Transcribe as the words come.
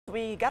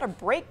We got a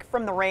break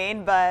from the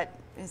rain, but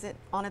is it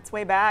on its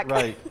way back?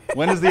 Right.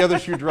 When does the other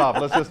shoe drop?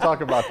 Let's just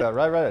talk about that.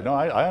 Right. No,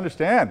 I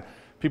understand.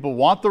 People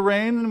want the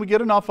rain and we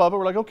get enough of it.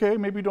 We're like, okay,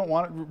 maybe you don't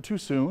want it too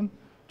soon.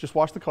 Just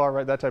wash the car,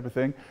 right? That type of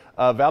thing.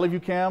 Valley View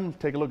Cam,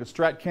 take a look at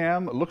Strat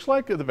Cam. It looks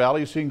like the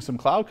valley is seeing some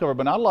cloud cover,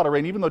 but not a lot of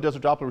rain, even though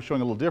Desert Doppler was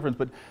showing a little difference.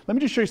 But let me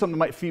just show you something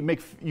that might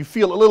make you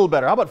feel a little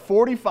better. How about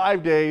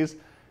 45 days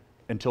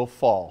until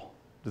fall?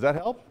 Does that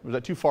help? Or is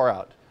that too far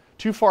out?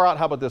 Too far out,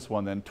 how about this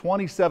one then?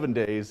 27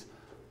 days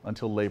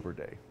until Labor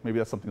Day. Maybe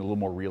that's something a little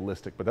more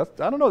realistic, but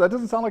that's, I don't know, that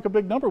doesn't sound like a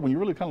big number when you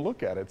really kind of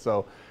look at it.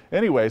 So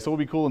anyway, so we'll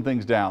be cooling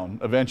things down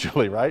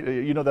eventually, right?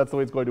 You know that's the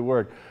way it's going to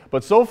work.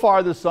 But so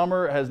far this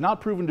summer has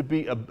not proven to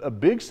be a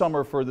big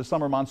summer for the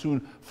summer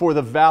monsoon for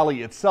the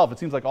valley itself. It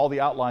seems like all the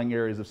outlying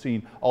areas have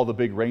seen all the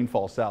big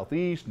rainfall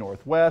southeast,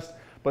 northwest,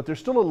 but there's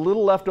still a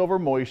little leftover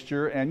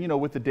moisture, and you know,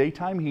 with the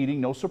daytime heating,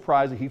 no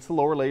surprise, it heats the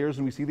lower layers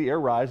and we see the air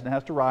rise, and it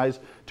has to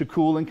rise to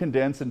cool and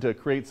condense and to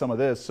create some of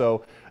this.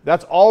 So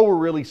that's all we're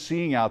really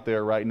seeing out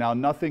there right now.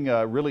 Nothing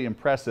really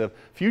impressive.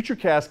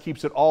 Futurecast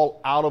keeps it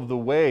all out of the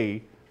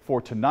way for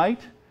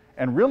tonight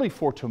and really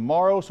for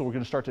tomorrow. So we're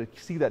going to start to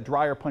see that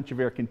drier punch of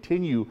air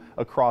continue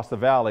across the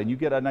valley, and you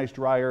get a nice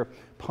drier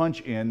punch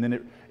in, then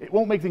it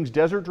won't make things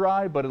desert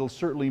dry, but it'll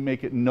certainly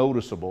make it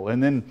noticeable.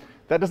 And then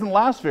that doesn't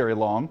last very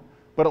long,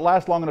 but it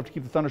lasts long enough to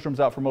keep the thunderstorms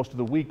out for most of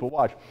the week. But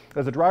watch,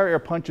 as the drier air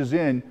punches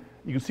in,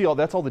 you can see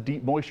that's all the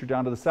deep moisture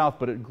down to the south,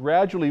 but it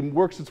gradually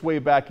works its way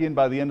back in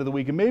by the end of the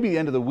week, and maybe the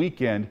end of the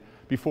weekend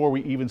before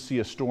we even see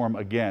a storm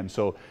again.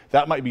 So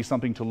that might be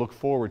something to look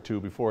forward to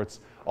before it's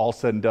all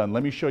said and done.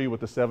 Let me show you what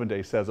the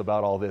 7-day says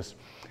about all this.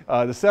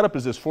 The setup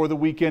is this for the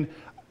weekend.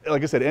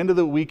 Like I said, end of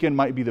the weekend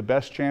might be the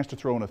best chance to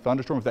throw in a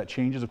thunderstorm. If that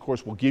changes, of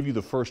course, we'll give you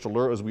the first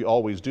alert, as we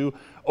always do.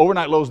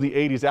 Overnight lows in the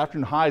 80s,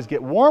 afternoon highs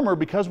get warmer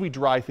because we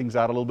dry things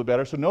out a little bit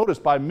better. So notice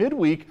by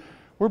midweek,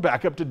 we're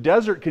back up to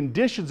desert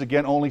conditions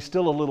again, only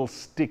still a little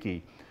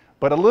sticky.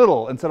 But a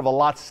little instead of a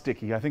lot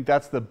sticky. I think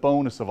that's the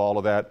bonus of all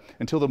of that,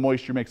 until the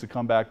moisture makes a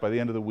comeback by the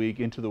end of the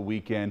week into the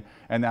weekend,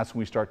 and that's when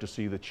we start to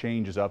see the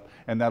changes up,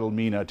 and that'll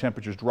mean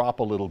temperatures drop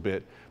a little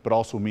bit, but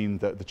also mean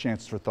that the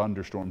chances for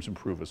thunderstorms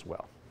improve as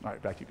well. All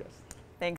right, back to you guys.